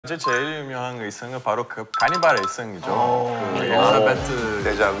제일 유명한 의상은 바로 그 카니발 의상이죠. 그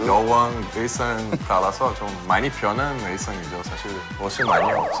엘리자베트 여왕 의상 따라서 좀 많이 변한 의상이죠. 사실 옷이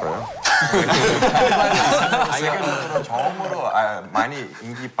많이 없어요. 카니발 의상은 세계적으로 처음으로 많이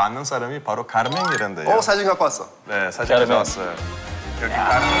인기 받는 사람이 바로 카르멘이란데요. 사진 갖고 왔어. 네, 사진 가져왔어요. 여기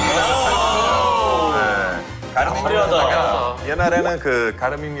카르멘이라는 사진이죠. 네, 카르멘이라다가 옛날에는 그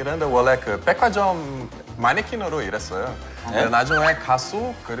카르멘이라는데 원래 그 백화점 마네킹으로 일했어요. 네? 나중에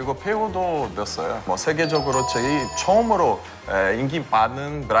가수 그리고 배우도 됐어요. 뭐 세계적으로 제일 처음으로 인기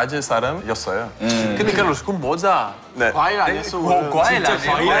받는 브라질 사람이었어요. 근데 그 모자 네. 과일 아니었어? 과일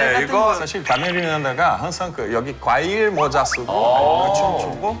아니에요. 이거 사실 카메르나다가 항상 그 여기 과일 모자 쓰고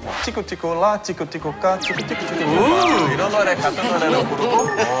춤추고 티쿠티쿠라 티쿠티쿠까 티쿠티쿠티쿠 이런 노래 같은 노래를 부르고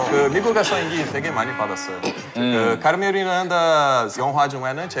그 미국에서 인기 되게 많이 받았어요. 그 카르멜리나다 영화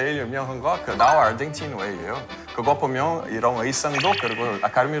중에는 제일 유명한 거 그 나우 아르헨티나 웨이예요. 그거 보면 이런 의상도 그리고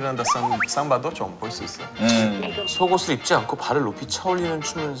카르멜리나다 삼바도 좀 볼 수 있어요. 속옷을 입지 않고 발을 높이 차올리는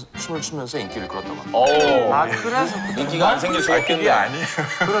춤을 추면서 인기를 끌었다고. 그래서 인기가 안 생길 수가 그게 있겠네. 아니에요.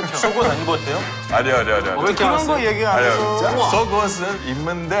 그렇죠. 속옷 안 입었대요? 아니요. 왜 이렇게 그런 거 얘기 안 해서? 속옷은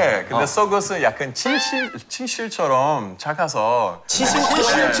입는데 근데 속옷은 약간 치실처럼 작아서 치실처럼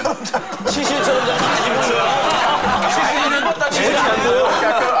안 입은 거야. 치실은 치실이 안 보여.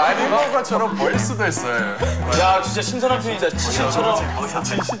 약간 안 입은 것처럼 보일 수도 있어요. 야, 진짜 신선한 표현이다.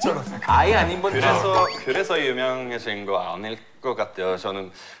 치실처럼. 아예 안 입은 그래서 유명해진 거 아닐 것 같아요.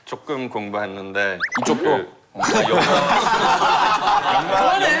 저는 조금 공부했는데 이쪽도?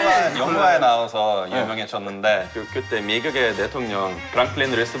 영화에 나와서 유명해졌는데 그때 미국의 대통령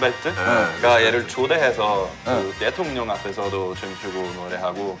프랑클린 루스벨트가 얘를 초대해서 그 대통령 앞에서도 춤추고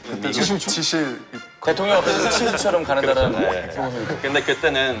노래하고 치실 대통령 앞에서 치실처럼 가는다는. 네. 근데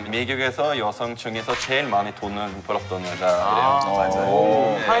그때는 미국에서 여성 중에서 제일 많이 돈을 벌었던 여자래요.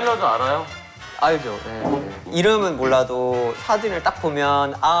 맞아요. 파일럿도 알아요? 알죠. 네. 이름은 몰라도 사진을 딱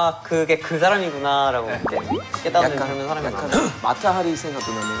보면 아 그게 그 사람이구나라고 깨닫는 그런 사람이 많아요. 마타 하리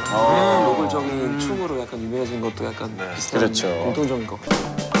생각도 나네요. 노골적인 춤으로 약간 유명해진 것도 약간 비슷한 그렇죠. 공통점인 것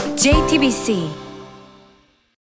같아요. JTBC